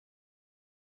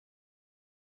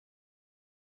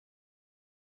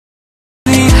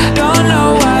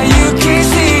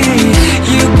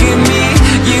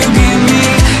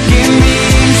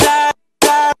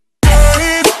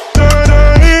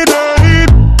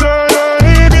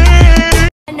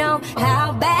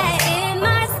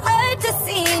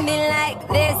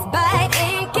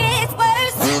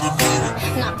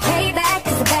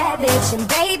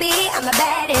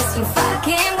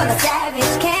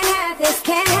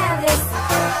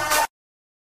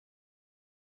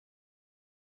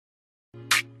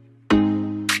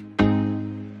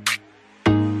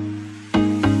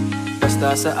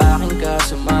Basta sa akin ka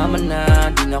sumama na,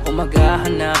 di na ako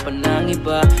maghahanapan ng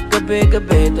iba.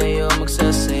 Gabi-gabi tayo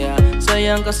magsasaya,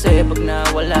 sayang kasi pag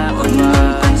nawala ka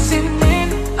ba. Pansinin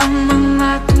ang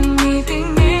mga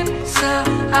tumitingin sa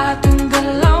ating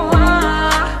dalawa.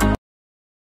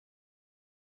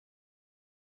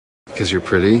 Because you're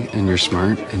pretty and you're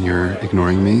smart and you're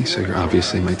ignoring me, so you're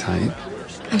obviously my type.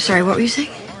 I'm sorry, what were you saying?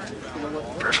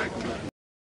 Perfect.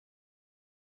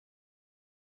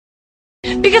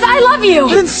 Because I love you!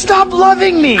 Then stop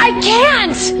loving me! I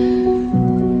can't!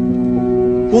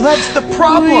 Well, that's the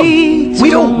problem! We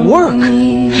don't work!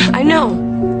 I know.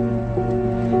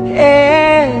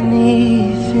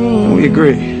 We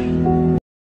agree.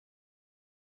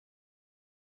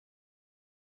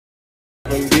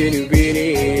 Ang binibini,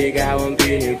 ikaw ang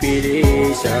pinipili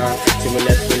sa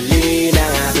simula't muli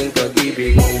ng aking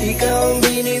pag-ibig. Ikaw ang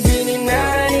binibini na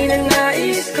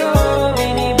ninanais ko,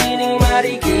 binibining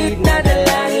marikit na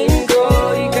dalangin ko.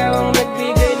 Ikaw ang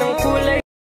nagbigay ng kulay.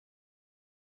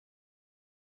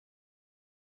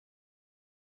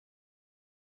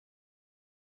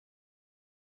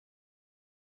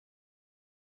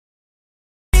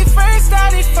 We first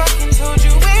started fucking, told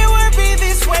you it would be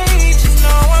this way. Just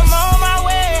know I'm on my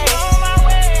way.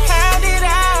 Pound it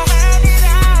out,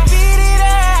 beat it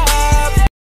up.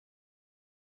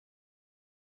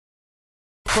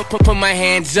 Put my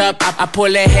hands up, I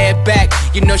pull her head back.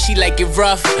 You know she like it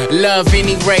rough, love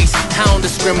any race, I don't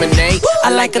discriminate.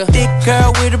 I like a thick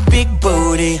girl with a big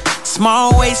booty,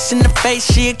 small waist in the face,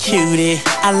 she a cutie.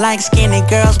 I like skinny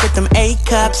girls with them A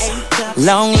cups,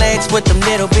 long legs with them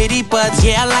little bitty butts.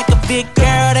 Yeah, I like a big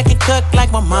girl that can cook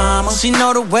like my mama. She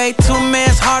know the way to a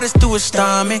man's heart is through his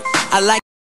stomach. I like.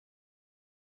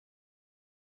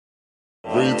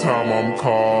 Every time I'm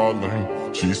calling,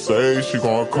 she say she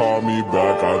gon' call me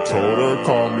back. I told her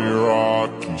call me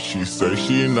Rocky. She say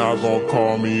she not gon'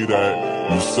 call me that.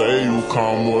 You say you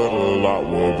come with a lot,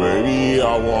 well baby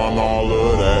I want all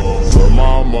of that. Her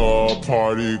mama a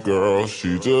party girl,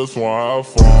 she just wanna have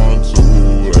fun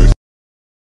too.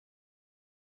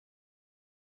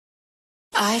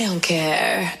 I don't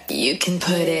care. You can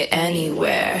put it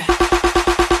anywhere.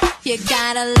 You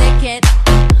gotta lick it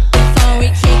before we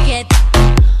kick it.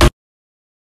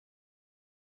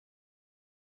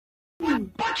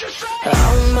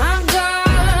 Oh my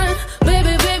God,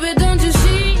 baby, baby, don't you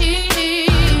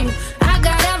see? I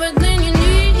got everything you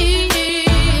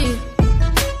need.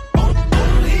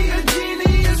 Only a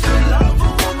genie is to love a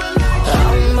woman like you.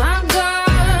 Oh my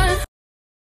God.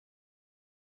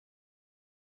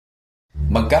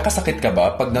 Magkakasakit ka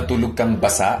ba pag natulog kang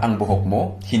basa ang buhok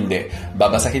mo? Hindi.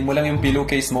 Babasahin mo lang yung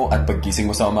pillowcase mo at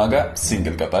paggising mo sa umaga,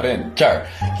 single ka pa rin. Char!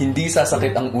 Hindi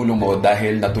sasakit ang ulo mo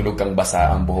dahil natulog kang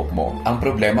basa ang buhok mo. Ang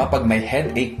problema pag may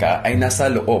headache ka ay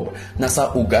nasa loob,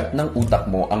 nasa ugat ng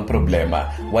utak mo ang problema.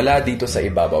 Wala dito sa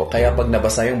ibabaw. Kaya pag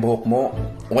nabasa yung buhok mo,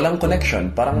 walang connection.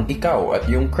 Parang ikaw at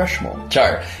yung crush mo.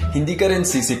 Char! Hindi ka rin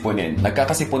sisipunin.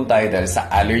 Nagkakasipon tayo dahil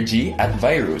sa allergy at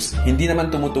virus. Hindi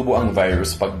naman tumutubo ang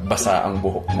virus pag basa ang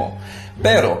buhok mo.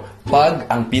 Pero, pag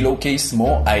ang pillowcase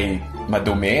mo ay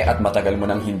madumi at matagal mo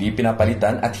nang hindi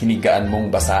pinapalitan at hinigaan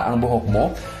mong basa ang buhok mo,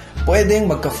 pwedeng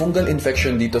magka-fungal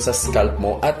infection dito sa scalp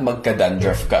mo at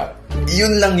magka-dandruff ka.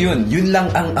 Yun lang yun. Yun lang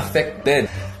ang affected.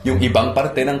 Yung ibang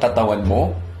parte ng katawan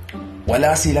mo,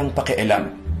 wala silang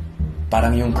pakialam.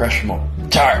 Parang yung crush mo.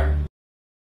 Char!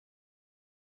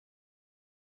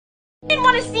 You didn't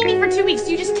want to see me for 2 weeks, so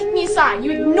you just kicked me aside.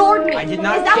 You ignored me. I did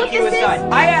not kick you aside.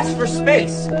 I asked for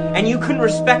space, and you couldn't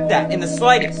respect that in the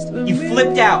slightest. You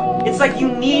flipped out. It's like you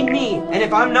need me, and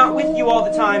if I'm not with you all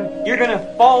the time, you're gonna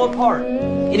fall apart.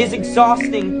 It is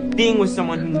exhausting being with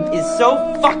someone who is so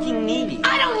fucking needy.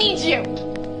 I don't need you.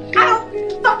 I don't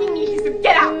fucking need you, so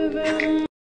get out.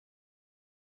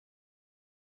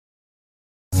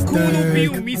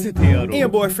 And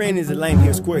your boyfriend is a lame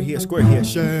here, square here,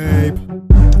 shape.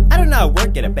 I do not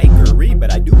work at a bakery,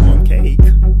 but I do want cake.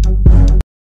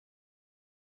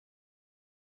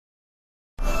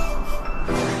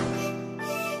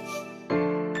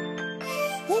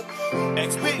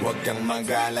 Huwag kang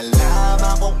mag-alala,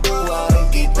 makukuha rin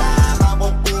kita,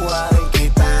 makukuha rin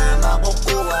kita,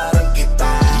 makukuha rin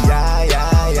kita.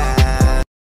 Yeah.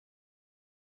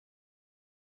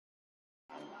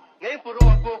 Ngayon puro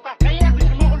wagpo ka, kaya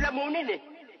gusto mo kong lamunin eh.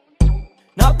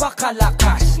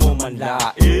 Napakalakas mo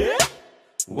manlae,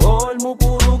 wall mo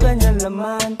puro ganyan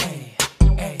laman.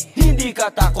 Hindi ka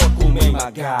takot kung may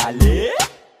magali,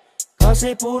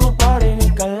 kasi puro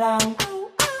parinig ka lang.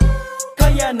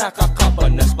 Kaya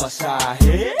nakakabanas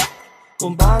pasahe,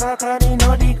 kumpara ka rin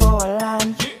o di ko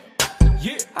alam.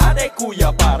 Ate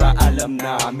kuya para alam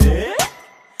namin,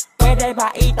 pwede Pwede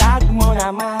ba itag mo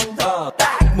naman?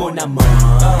 Tag mo naman.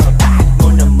 Tag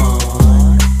mo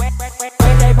naman.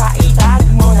 Pwede ba itag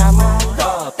mo naman?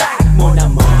 Tag mo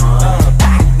naman.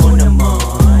 Tag mo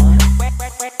naman.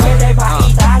 Pwede ba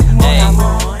itag mo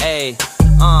naman?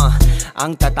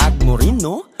 Ang tatag mo rin,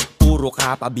 no? Puro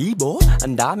ka pabibo.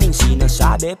 Ang daming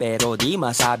sinasabi pero di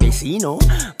masabi sino.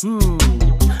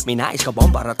 May nais ka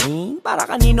bang parating? Para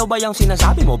kanino ba yung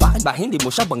sinasabi mo? Bakit ba hindi mo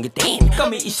siya banggitin?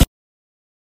 Kami isip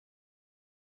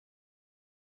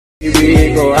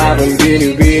Ibig ko habang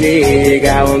binibini,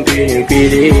 ikaw ang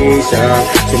pinipili sa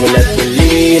simulat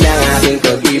muli ng aking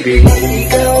pag-ibig.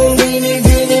 Ikaw ang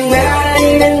binibining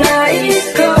maraming ng nais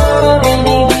ko,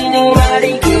 binibining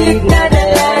marikit na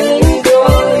dalangin ko.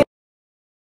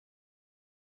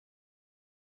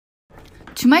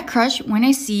 To my crush, when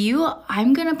I see you,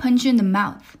 I'm gonna punch you in the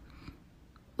mouth.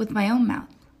 With my own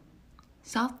mouth.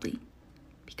 Softly.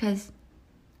 Because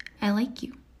I like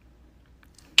you.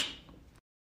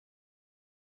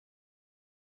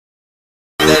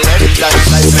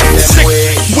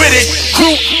 With it,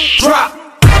 group drop.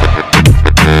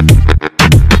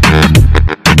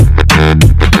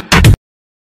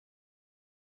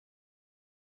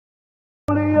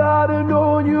 I done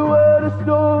known you were the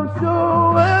storm,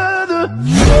 so weather.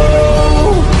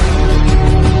 Oh,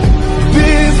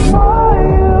 before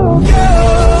you go,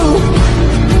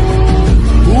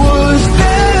 was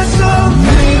there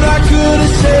something I could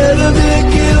have said to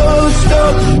make it all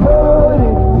stop?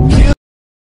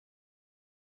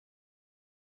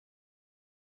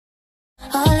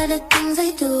 All of the things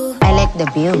I do. I like the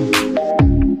view.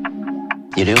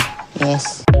 You do?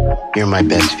 Yes. You're my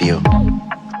best view.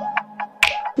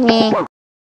 Me.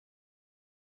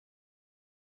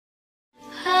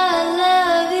 I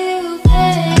love you,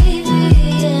 baby,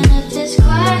 and if it's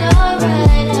quite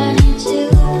alright, I need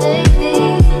you,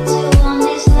 baby. So on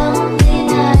these lonely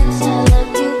nights, I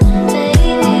love you,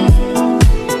 baby.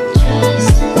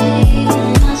 Trust me.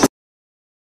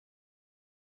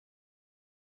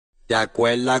 ¿Te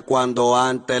acuerdas cuando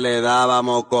antes le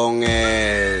dábamos con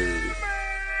él?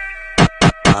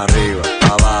 Arriba,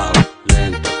 abajo,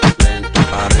 lento, lento,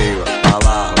 arriba,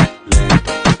 abajo,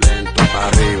 lento, lento,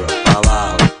 arriba,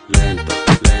 abajo, lento,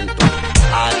 lento.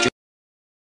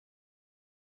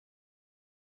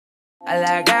 I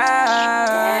like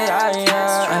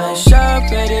and I shop,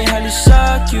 ready,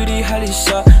 halisa, cutie,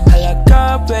 halisa. I like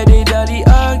up, ready, daddy,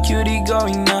 cutie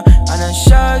going on. And I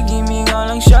shot, give me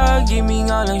all and shot, give me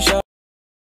all and shot.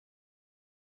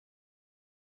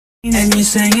 And you're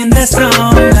singing that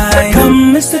song like,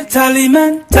 come Mr.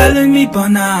 Tallyman, telling me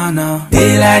banana.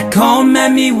 Daylight come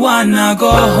and me wanna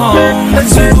go home.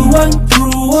 See the one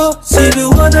through, see the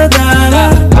water down.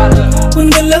 When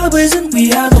the love isn't, we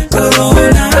have a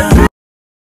corona.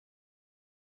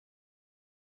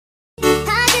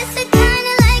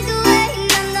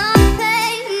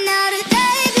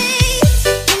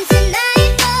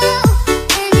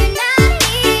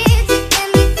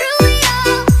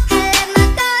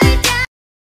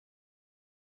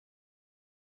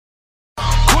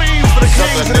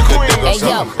 Hey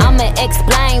yo, I'ma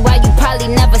explain why you probably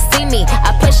never see me.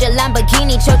 I push a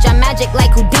Lamborghini, chocha magic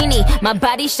like Houdini. My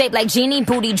body shaped like Genie,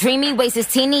 booty dreamy, waist is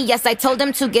teeny. Yes, I told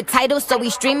him to get titles, so he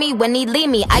stream me when he leave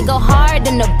me. I go hard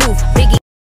in the booth, Biggie.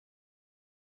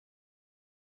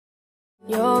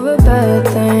 You're a bad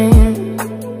thing.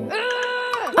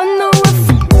 I know I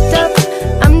fucked up.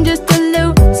 I'm just a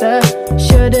loser.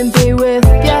 Shouldn't be with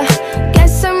ya.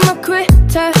 Guess I'm a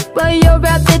quitter while you're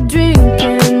out there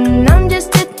drinking. I'm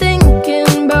just a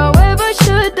thinking about where I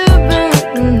should have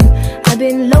been. I've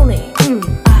been lonely.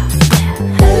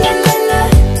 La la la,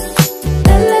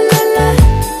 la la la la,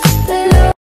 la la.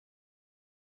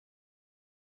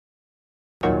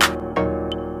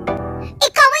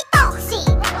 Ikaw ay toxic.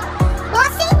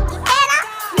 Bossy, pera,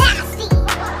 nasty.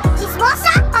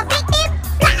 Chismosa, objective,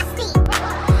 plastic.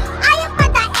 Ayaw pa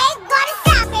daig, what is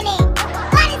happening?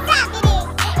 What is happening?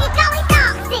 Ikaw ay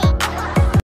toxic.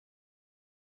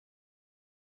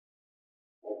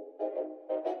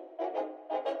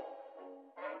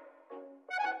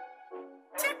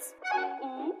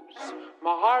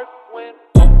 My heart went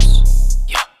oops.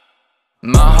 Yeah.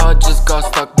 My heart just got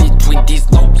stuck between these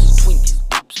loops.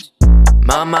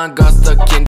 My mind got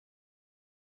stuck in.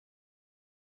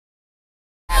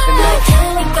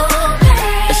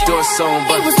 Let's do a song,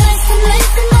 but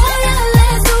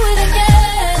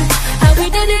We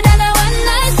did it on a one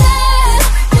night stand.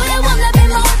 You don't wanna be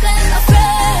more than a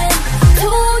friend.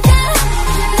 Oh yeah,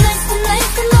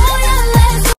 nice to know your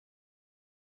life.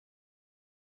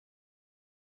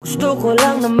 Gusto ko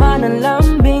lang naman ang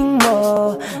lambing mo.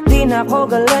 Di na ko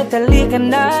galit, halika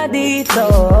na dito.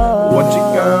 Won't you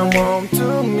come home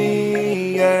to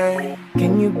me, yeah?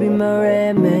 Can you be my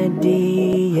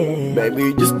remedy, yeah?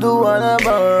 Baby, just do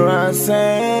whatever I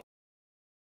say.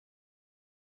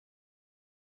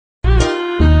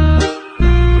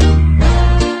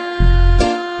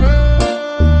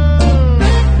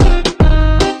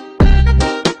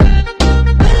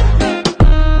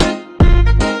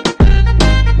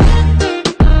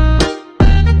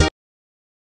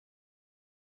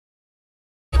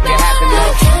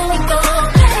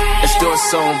 Let's do it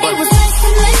soon, but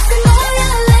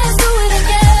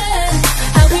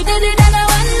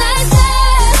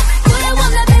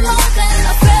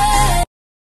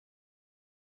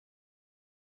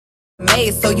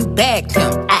made, so you bagged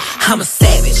him. I'm a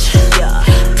savage,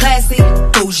 classy,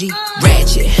 bougie,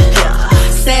 ratchet,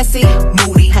 sassy,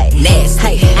 moody,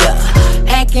 nasty,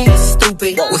 acting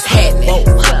stupid. What's happening?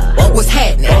 What's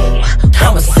happening?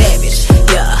 I'm a savage,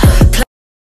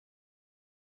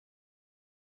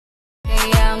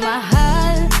 Kaya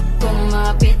mahal,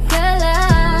 kumapit ka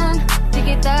lang. Di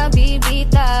kita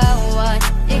bibitawan.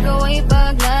 Ikaw ay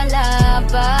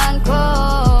paglalaban ko.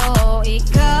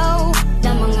 Ikaw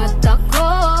na mga tako.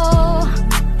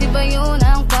 Diba yun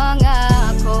ang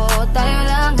pangako? Tayo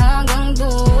lang hanggang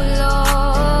dulo.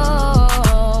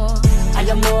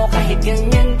 Alam mo kahit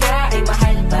ganyan ka, ay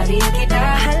mahal pa rin kita.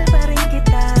 Mahal pa rin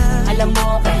kita. Alam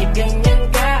mo kahit ganyan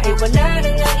ka, ay wala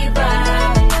rin ang iba.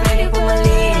 Pwede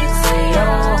pumalit sa'yo,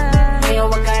 kaya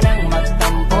wag ka nang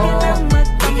magtampo.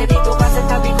 Hindi dito ka sa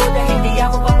tabi ko, dahil di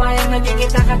ako papayang naging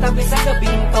kita katabi sa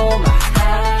gabing to,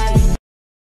 mahal.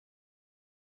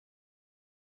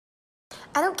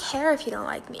 I don't care if you don't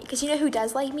like me, because you know who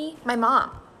does like me? My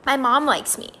mom. My mom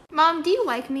likes me. Mom, do you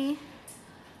like me?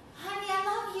 Honey, I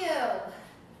love you.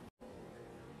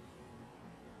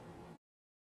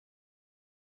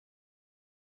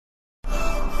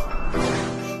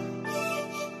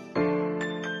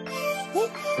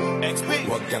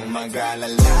 Huwag kang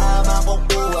mag-alala,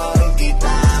 makukuha rin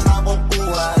kita,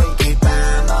 makukuha rin kita,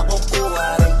 makukuha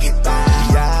rin kita.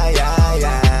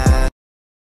 Yeah.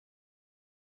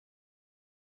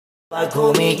 Pag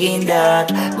kumikindat,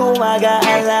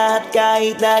 gumagaan lahat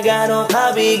kahit na gano'ng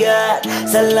kabigat.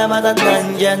 Salamat at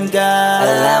nandyan ka.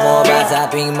 Alam mo ba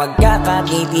sa tuwing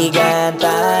magkakatitigan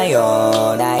tayo,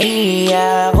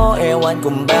 nahihiya ako, ewan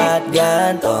kung ba't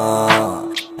ganto.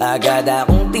 Agad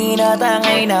akong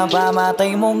tinatangay na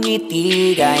pamatay mong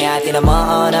ngiti. Kaya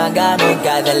tinamaan na ganun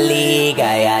kadali.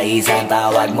 Kaya isang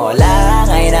tawag mo lang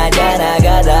ay nandyan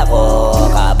agad ako.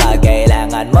 Kapag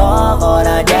kailangan mo ako,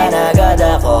 nandyan agad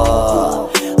ako.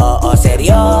 Oo,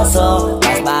 seryoso,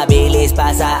 mas mabilis pa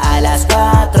sa alas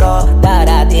 4.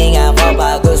 Darating ako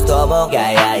pag gusto mo.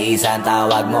 Kaya isang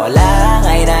tawag mo lang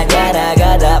ay nandyan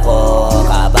agad ako.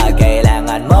 Kapag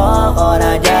kailangan mo ako,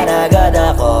 nandyan agad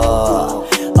ako.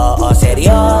 Oo,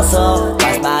 seryoso,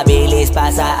 mas mabilis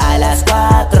pa sa alas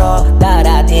 4.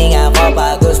 Darating ako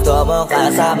pag gusto mo,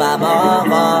 kasama mo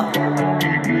ako.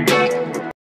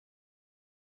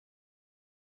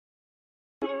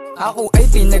 Ako ay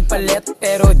pinagpalit,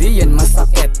 pero di yan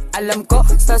masakit. Alam ko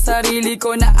sa sarili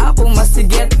ko na ako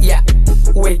masigit. Yeah,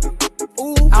 wait,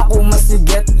 ako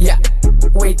masigit. Yeah,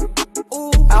 wait,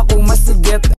 ako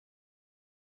masigit.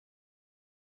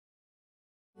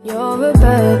 You're a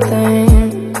bad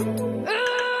thing.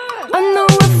 I know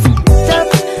I fucked up.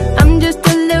 I'm just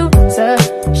a loser.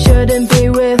 Shouldn't be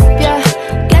with ya.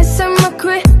 Guess I'm a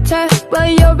quitter while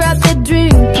you're out there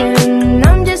drinking.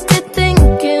 I'm just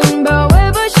thinking about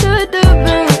where I should have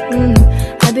been.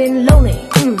 I've been lonely.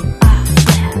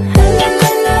 La la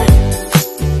la,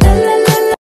 la la la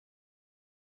la.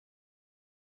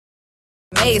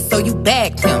 Made, so you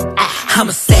bagged him. I'm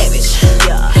a savage,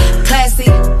 classy,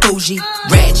 bougie,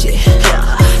 ratchet,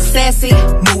 sassy,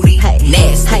 moody,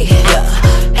 nasty,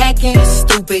 acting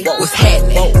stupid. What's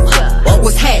happening?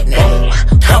 What's happening?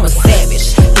 I'm a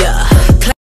savage,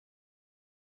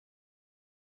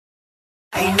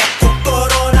 Ay naku,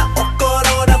 corona,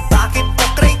 bakit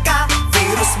okray ka?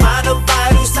 Virus man o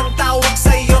virus ang tawag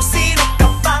sa'yo, sino ka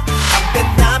ba? Ang bet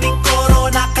naming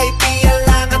corona kay Pia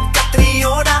lang at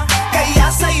Catriona.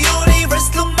 Kaya sa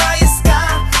universe lumayas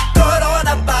ka.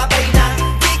 Corona, babay na,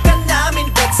 di ka namin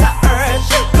bet sa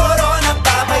earth. Corona,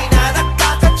 babay na,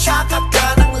 nakakatsaka ka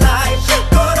ng life.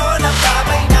 Corona,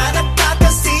 babay na,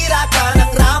 nakakasira ka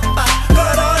ng rampa.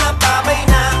 Corona, babay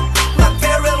na,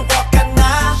 mag-feral walk ka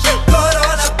na.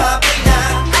 Corona, babay na.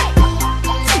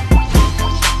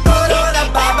 Corona,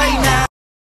 babay na.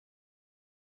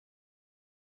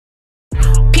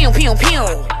 pew pew pew,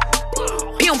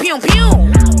 pew pew pew.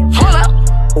 Hold up,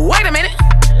 wait a minute.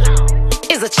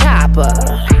 It's a chopper.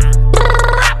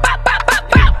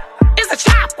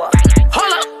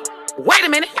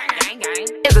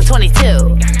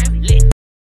 22.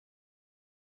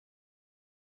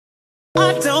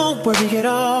 I don't worry at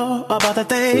all about the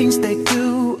things they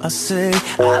do or say.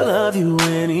 I love you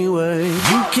anyway.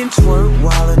 You can twerk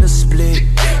while in a split.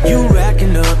 You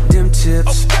racking up them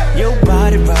tips. Your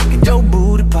body rocking, your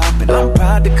booty popping. I'm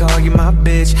proud to call you my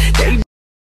bitch.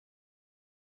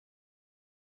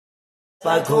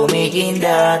 Pag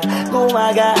kumikindat,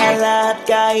 gumagaan lahat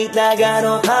kahit na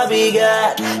gano'ng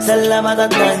kabigat. Salamat at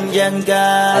nandyan ka.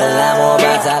 Alam mo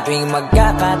ba sa tuwing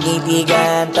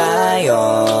magkakatitigan tayo,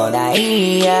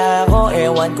 nahihiya ako,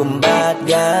 ewan kung ba't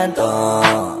ganto.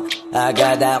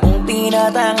 Agad akong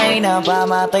tinatangay na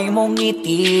pamatay mong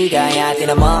ngiti. Kaya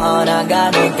tinamaan na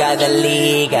gano'n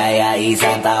kadali. Kaya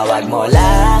isang tawag mo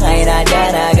lang ay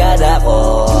nandyan agad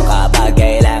ako. Kapag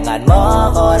kailangan mo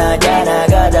ako, nandyan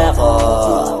agad ako.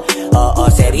 Oo,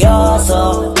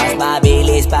 seryoso, mas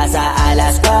mabilis pa sa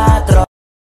alas 4.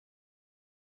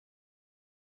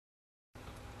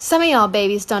 Some of y'all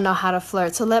babies don't know how to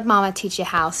flirt, so let mama teach you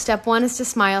how. Step 1 is to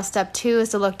smile, step 2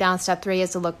 is to look down, step 3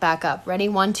 is to look back up. Ready?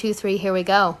 1, 2, 3, here we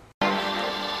go.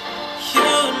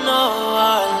 You know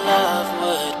our love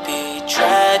would be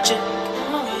tragic.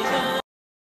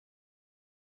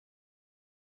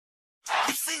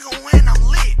 You single when I'm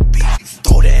lit, bitch.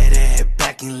 Throw that ass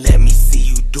back and let me see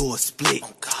you do a split.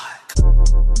 Oh God,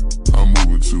 I'm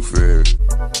moving too fast.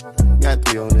 Got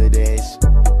 3 on the dash.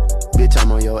 Bitch,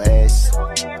 I'm on your ass.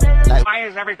 Like, why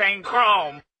is everything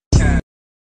chrome?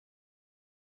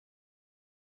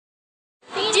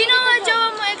 Gino, nga jowa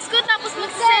mo ex ko tapos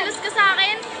magsiselos ka sa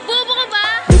akin? Bobo ka ba?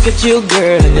 Look at you,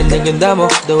 girl, ang ganda-ganda mo.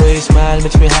 The way you smile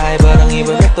makes me high, parang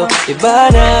iba na to.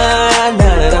 Iba na,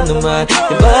 nararamdaman.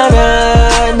 Iba na,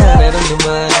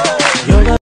 nararamdaman. You're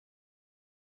the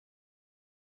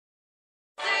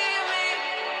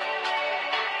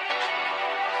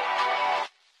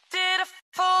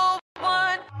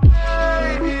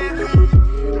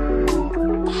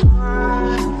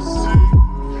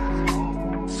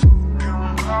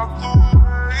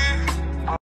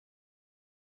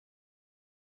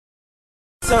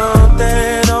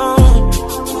something on.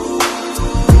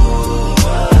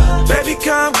 Baby,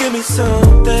 come give me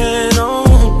something on.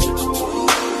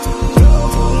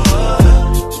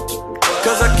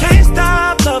 Cause I can't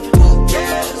stop loving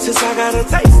since I got a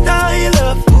taste of your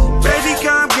love. Baby,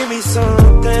 come give me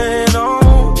something on.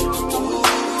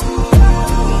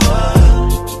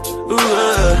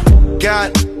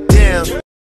 God damn.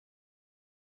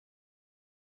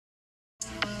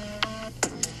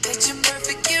 Picture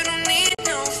perfect, you don't need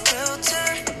no filter.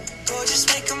 Gorgeous,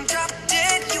 make them drop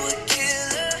dead, you a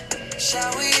killer.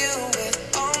 Shower you with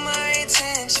all my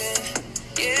attention.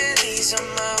 Yeah, these are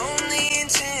my only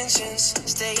intentions.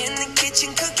 Stay in the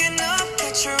kitchen, cooking up,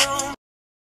 get your own.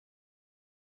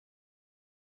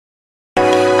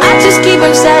 I just keep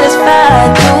him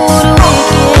satisfied through the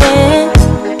weekend.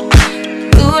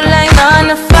 Do like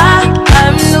 9 to 5,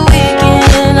 I'm the weekend.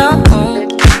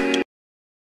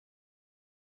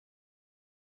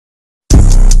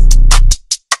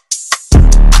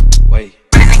 Wait.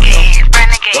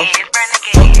 Go.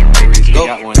 Go.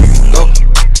 Got one. Go.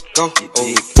 Go. Oh.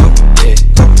 Go. Yeah.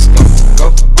 Go.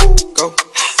 Go. Go.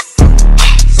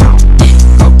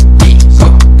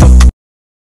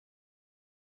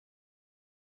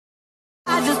 I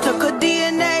just took a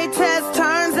DNA test,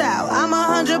 turns out I'm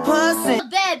 100%.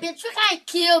 Bad bitch, you can't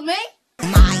kill me.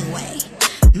 My way,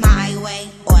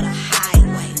 or the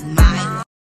highway, my way.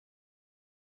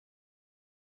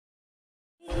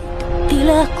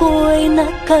 Tila ko'y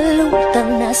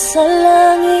nakalutang nasa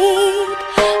langit,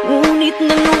 ngunit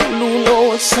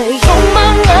nalulunod sa iyong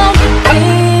mga ngiti.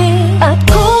 At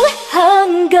kung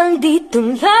hanggang dito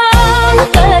lang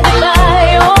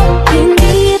tayo,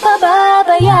 hindi pa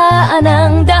babayaan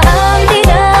ang daang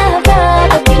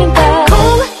dinagagaling ka.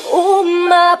 Kung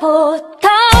umabot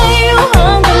tayo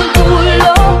hanggang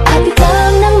dulo, kapit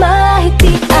lang ng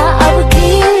mahigpit,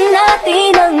 aabutin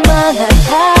natin ang mga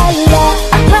tala.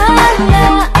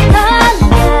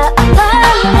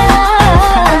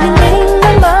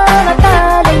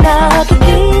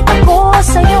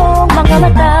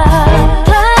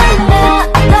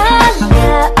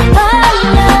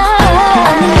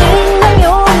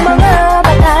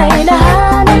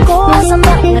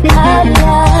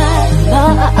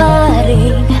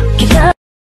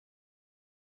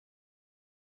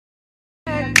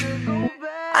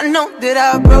 I know that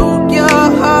I broke your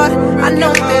heart. I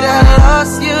know that I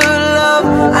lost your love.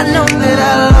 I know that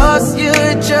I lost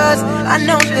your trust. I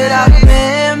know that I've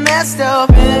been messed up.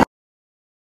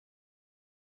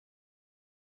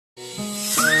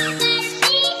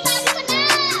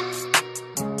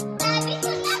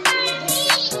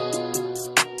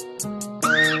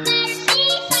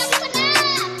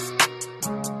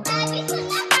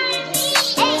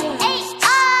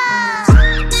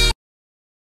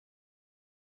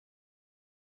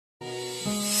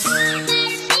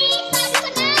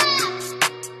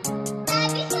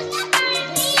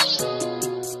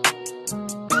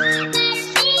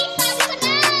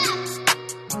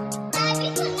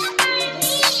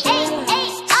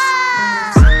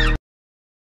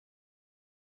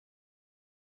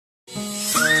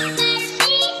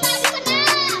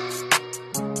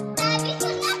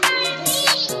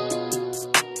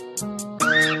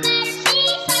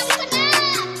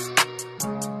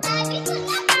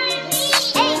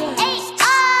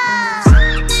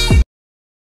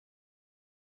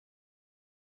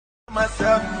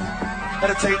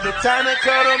 take the time to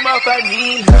cut them off, I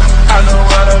need her. I know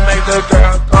how to make the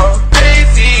girl go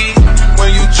crazy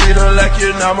when you treat her like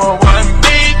your number one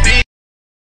baby.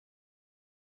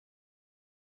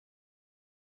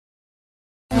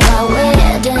 My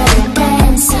wedding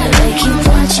dance, they keep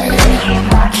watching,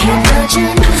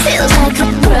 feels like a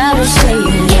crowd is saying,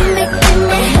 give me, give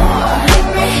me, give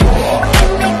me,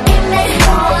 give me, give me,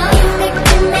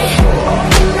 give me,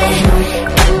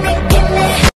 give me, give me.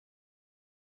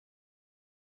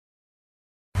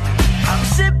 I'm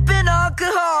sipping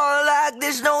alcohol like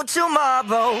there's no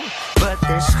tomorrow, but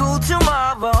there's school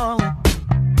tomorrow.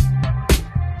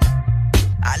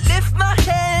 I lift my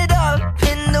head up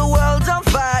and the world's on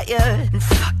fire, and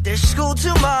fuck, there's school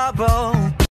tomorrow.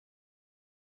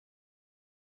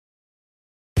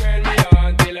 Turn me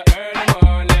on till the early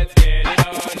morn, let's get it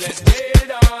on, let's get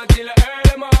it on till the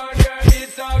early morn, girl,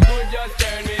 it's all good, just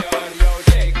turn me on, yo,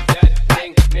 shake that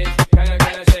thing, miss, can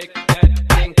I shake that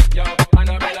thing, yo,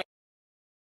 Annabella.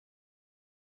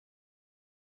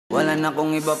 Wala na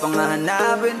kong iba pang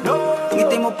hahanapin.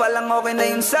 Ngiti mo palang okay na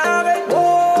yun sa'kin.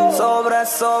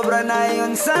 Sobra na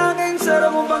yun sa'kin.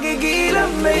 Sarap mo pagigilan,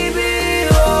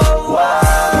 baby. Oh,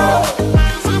 wow.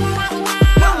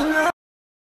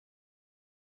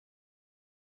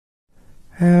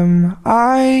 Am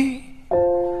I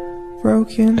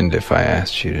broken? And if I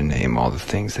asked you to name all the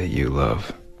things that you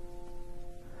love,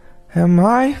 Am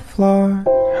I flawed?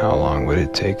 how long would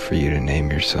it take for you to name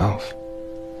yourself?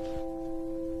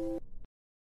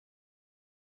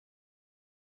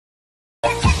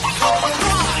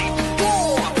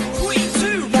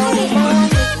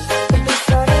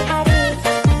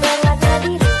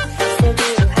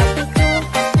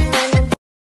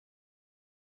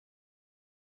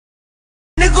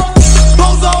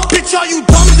 Bitch, are you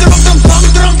dumb,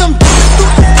 dumb?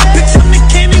 Bitch, I'm the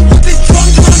king with this drum.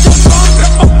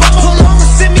 Hold on,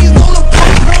 send me on a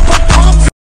pump.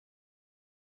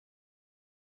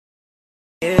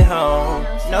 Get home,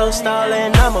 no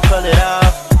stalling, I'ma pull it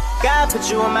off. God put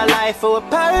you in my life for a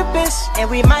purpose, and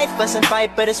we might fuss and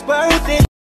fight, but it's worth it.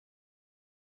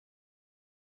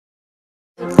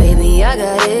 Baby, I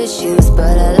got issues,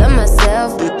 but I love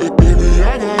myself. Baby,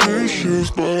 I got issues,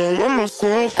 but I love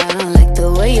myself. I don't like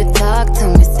the way you talk to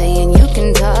me, saying you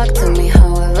can talk to me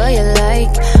however you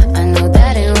like. I know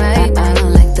that ain't right. I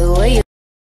don't like the way you.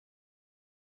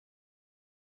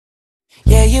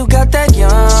 Yeah, you got that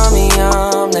yummy,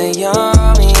 that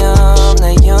yummy,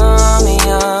 that yummy,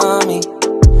 yummy.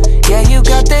 Yeah, you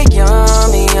got that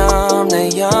yummy,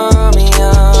 that yummy,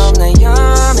 that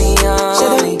yummy, yummy. Say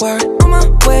the word on my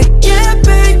way, yeah,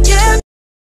 babe, yeah.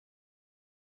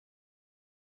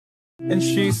 And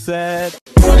she said,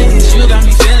 you got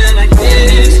me feeling like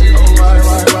this. Oh, why?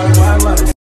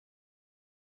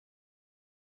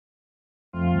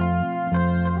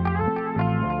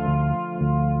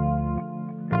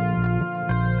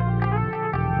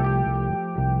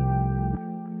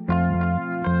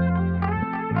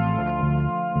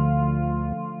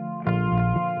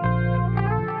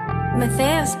 My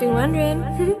fans been wondering.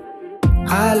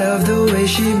 I love the way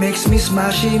she makes me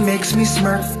smile, she makes me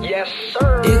smirk. Yes,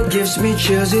 sir. It gives me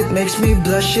chills, it makes me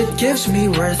blush, it gives me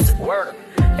worth.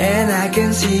 And I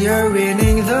can see her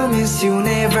winning the Miss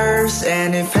Universe.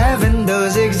 And if heaven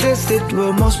does exist, it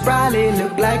will most probably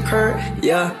look like her.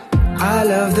 Yeah. I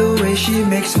love the way she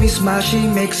makes me smile, she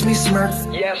makes me smirk.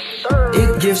 Yes, sir.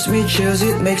 It gives me chills,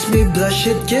 it makes me blush,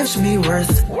 it gives me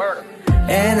worth.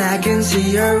 And I can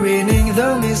see her winning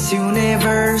the Miss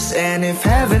Universe. And if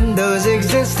heaven does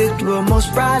exist, it will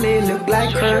most probably look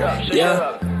like her.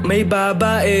 Yeah. May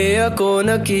babae ako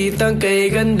nakitang kay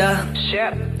ganda.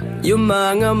 Yung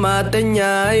mga mata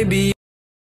niya ay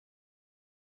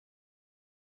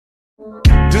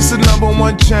This is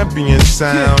 #1 champion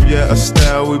sound. Yeah,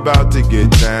 Estelle, we about to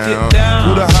get down.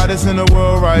 Who the hottest in the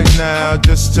world right now?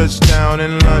 Just touched down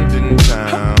in London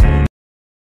town.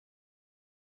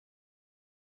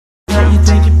 You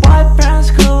think your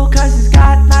boyfriend's cool cause he's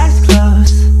got nice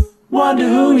clothes. Wonder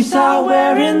who he saw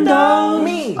wearing those.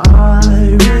 Me. I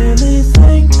really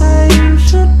think that you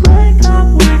should break up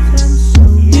with him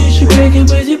soon. You should break it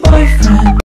with your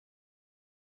boyfriend.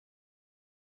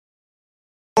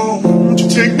 Won't you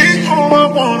take me home? I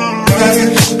wanna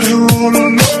ride, I wanna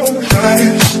know,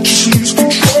 ride, just lose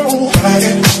control,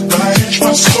 ride,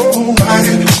 my soul,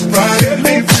 ride,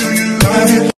 make feel you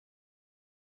ride.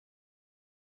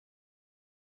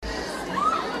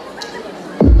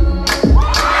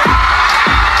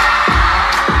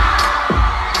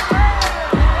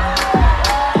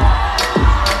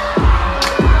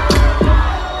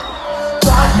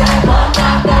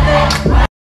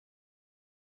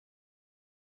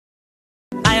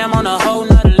 I am on a whole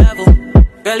nother level.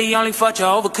 Belly only fucked you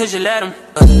over cause you let him.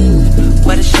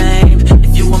 What a shame.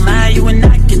 If you were mine, you would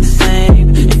not get the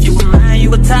same. If you were mine, you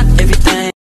would top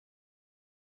everything.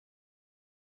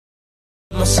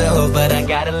 Myself, but I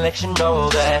gotta let you know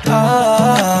that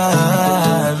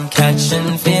I'm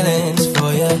catching feelings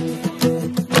for you.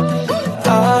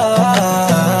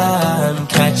 I'm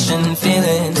catching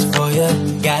feelings for you.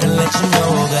 Gotta let you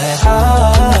know that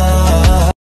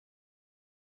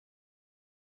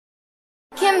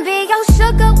Can be your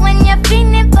sugar when you're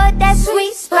feeling for that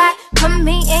sweet spot. Put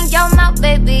me in your mouth,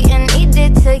 baby, and eat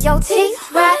it till your teeth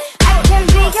rot. I can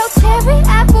be your cherry,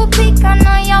 apple, pecan,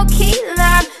 or your key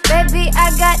lime. Baby,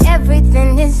 I got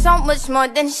everything and so much more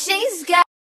than she's got.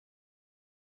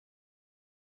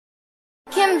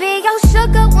 Can be your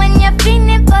sugar when you're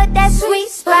feeling for that sweet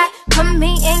spot. Put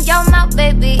me in your mouth,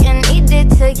 baby, and eat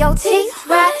it till your teeth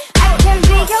rot. I can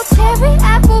be your cherry,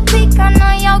 apple, pecan,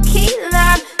 or your key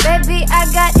lime. Baby, I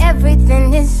got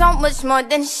everything and so much more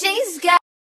than she's got.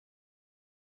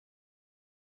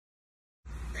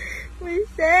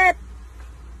 Reset.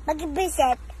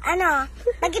 Mag-reset? Ano?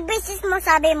 Mag-reset mo,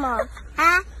 sabi mo.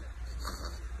 Ha?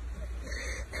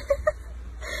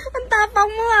 Ang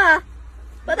tapang mo ah.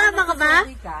 Matapang ka ba?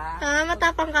 Ha?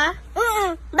 Matapang ka?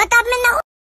 Matapang ako.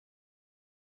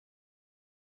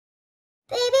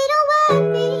 Baby, don't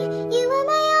worry. You are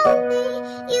my only.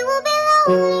 You will be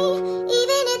lonely.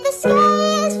 Even if the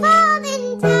sky is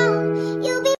falling down.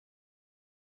 You'll be...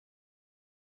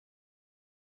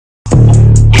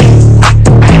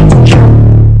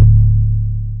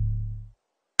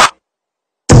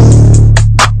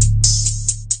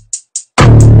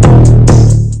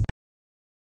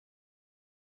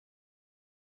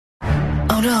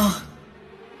 Oh no.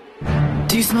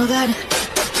 Do you smell that?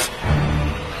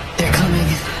 They're coming.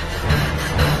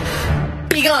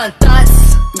 Be gone,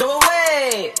 thoughts. Go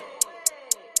away.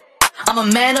 I'm a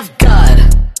man of God.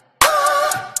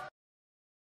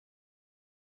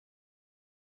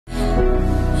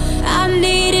 I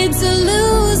needed to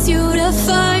lose you to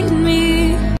find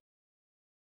me.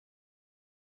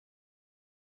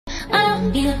 I don't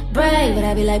need a brag, but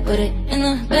I be like, put it in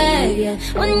the bag, yeah.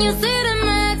 When you see the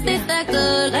max, they stack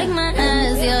up like my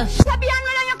ass, yeah. Sabihan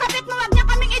mo lang yung kapit mo, wag niya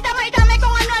kaming idamay-damay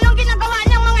kung ano-anong ginagawa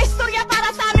niyang mga istorya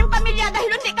para sa aming pamilya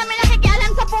dahil hindi kami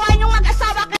nakikialam sa buhay niyong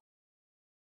mag-asawa.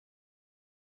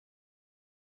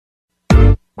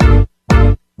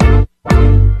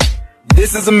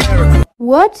 This is America.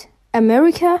 What?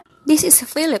 America? This is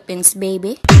Philippines,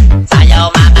 baby. Sayaw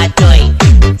mga toy.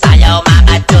 Sayaw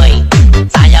mga toy.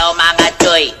 Sayaw mga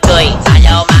toy. Toy.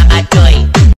 Sayaw mga toy.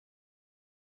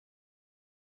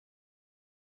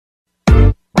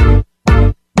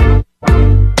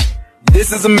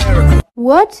 This is America.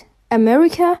 What?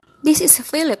 America? This is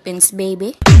Philippines,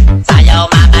 baby. Sayaw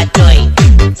mga toy.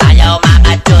 Sayaw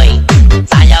mga toy.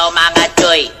 Sayaw mga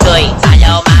toy. Toy.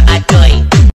 Sayaw mga toy.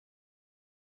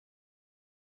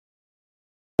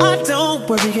 I don't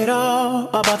worry at all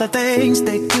about the things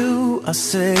they do or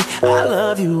say. I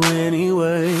love you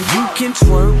anyway. You can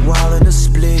twerk while in a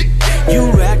split. You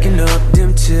racking up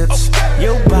them tips.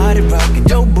 Your body rocking,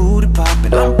 your booty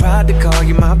popping. I'm proud to call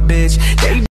you my bitch.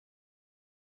 They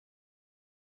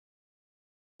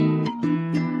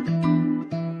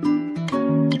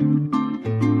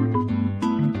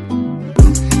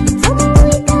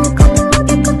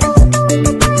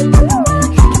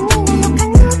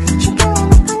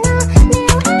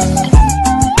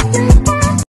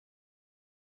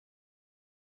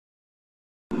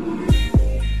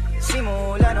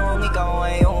Simula nung ikaw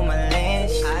ay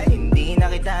umalis, ay hindi na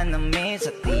kita na-miss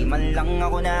at di man lang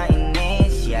ako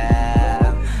nainis,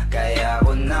 yeah. Kaya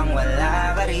ko nang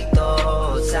wala ka rito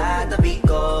sa tabi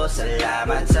ko.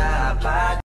 Salamat sa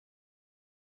pag...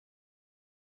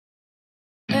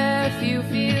 If you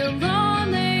feel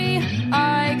lonely,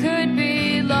 I could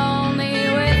be lonely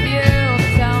with you.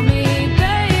 Tell me,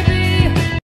 baby.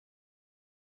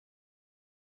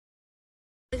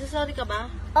 Nagsasorry ka ba?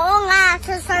 Oo nga,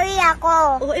 sorry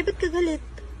ako. Oo, ba't ka galit?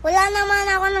 Wala naman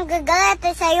ako nagagalit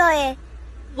sa'yo eh.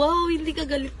 Wow, hindi ka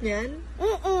galit niyan?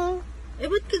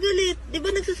 Ba't ka galit? Di ba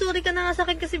nagsasorry ka na nga sa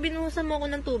akin kasi binuhusan mo ako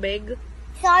ng tubig?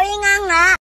 Sorry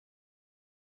nga.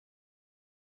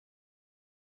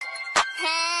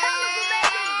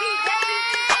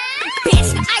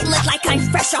 Bitch, I look like I'm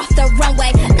fresh off the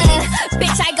runway.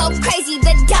 Bitch, I go crazy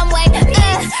the dumb way.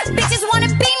 Bitches wanna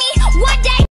be me one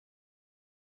day.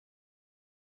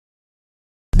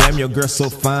 Damn, your girl so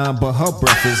fine, but her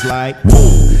breath is like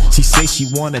woo. She say she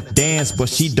wanna dance, but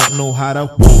she don't know how to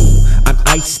woo. I'm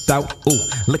iced out, ooh,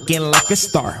 looking like a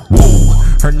star, woo.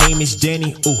 Her name is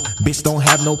Jenie, ooh, bitch don't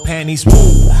have no panties,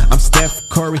 woo. I'm Steph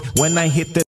Curry when I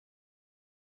hit the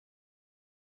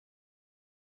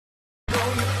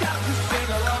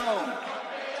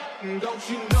Don't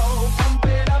you know, pump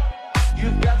it up. You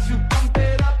got to pump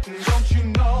it up. Don't you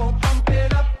know, pump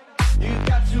it up. You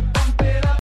got to pump it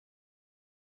up.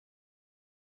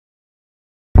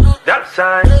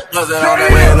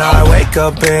 When I wake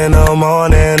up in the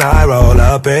morning, I roll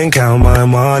up and count my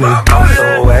money. I'm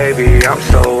so wavy, I'm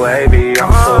so wavy,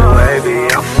 I'm so wavy,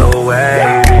 I'm so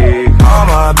wavy. All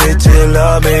my bitches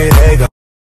love me, they go.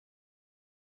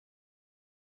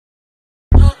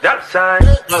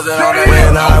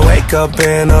 When I wake up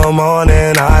in the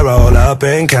morning, I roll up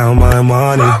and count my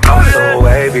money. I'm so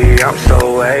wavy, I'm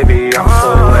so wavy, I'm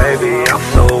so wavy, I'm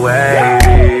so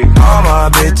wavy. All my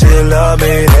bitches love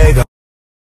me, they go.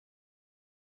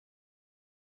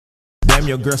 Damn,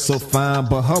 your girl so fine,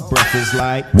 but her breath is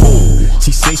like whoa.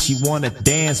 She say she wanna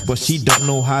dance, but she don't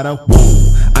know how to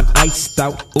whoa. I'm iced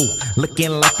out, ooh,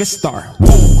 looking like a star,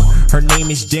 whoa. Her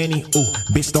name is Jenie, ooh,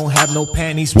 bitch don't have no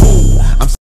panties, whoa. I'm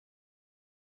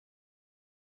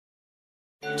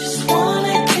just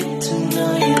wanna get to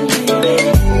know you, baby.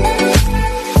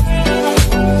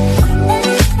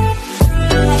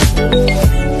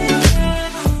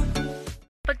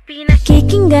 Pag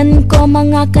pinakikinggan ko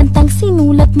mga kantang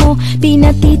sinulat mo,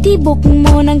 pinatitibok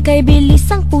mo ng kay bilis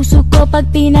ang puso ko. Pag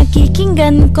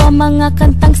pinakikinggan ko mga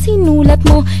kantang sinulat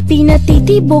mo,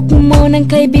 pinatitibok mo ng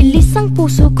kay bilis ang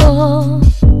puso ko.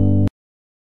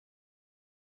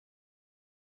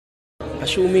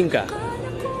 Assuming ka,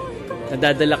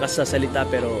 nadadala ka sa salita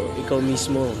pero ikaw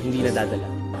mismo hindi nadadala.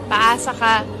 Paasa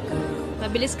ka.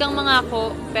 Mabilis kang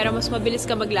mangako, pero mas mabilis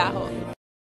ka maglaho.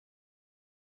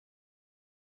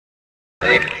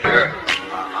 Hey, sure.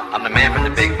 I'm the man from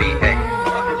the big B. Hey.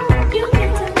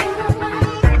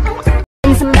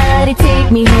 Somebody take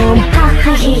me home. Ha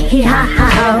ha he he ha ha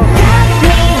ho. Love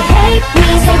me, hate me,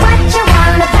 say what you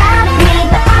want about me,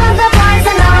 but all the boys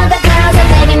and all the girls are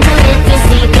begging to let me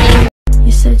see things.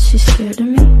 You said she's scared of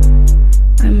me.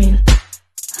 I mean,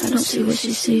 I don't see what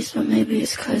she sees, but maybe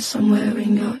it's 'cause I'm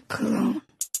wearing your cologne.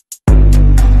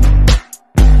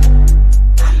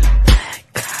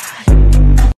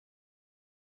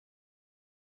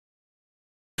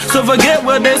 So forget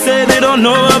what they say, they don't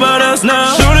know about us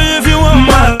now. Shorty, if you want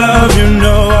my love, you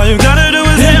know all you gotta do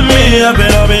is hit me up and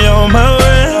I'll be on my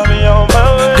way.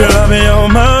 Girl, I'll be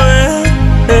on my way.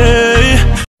 Hey.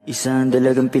 Isang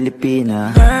dalagang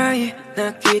Pilipina. May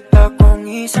nakita kong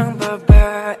isang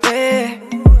babae,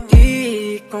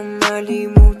 di ko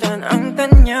malimutan ang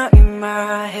kanya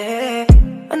imahe.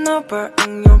 Ano ba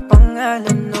ang iyong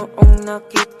pangalan noong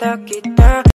nakita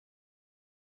kita?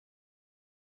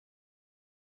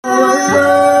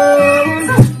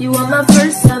 You were my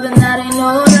first love and that ain't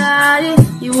no lie.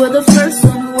 You were the first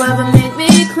one who ever made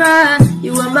me cry.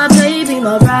 You were my baby,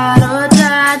 my ride or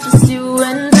die, just you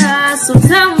and I. So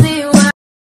tell me why.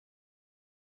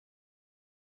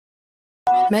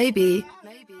 Maybe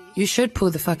you should pull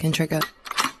the fucking trigger.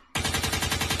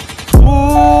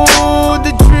 Ooh,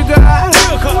 the trigger.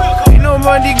 Ain't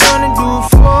nobody gonna do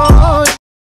for you.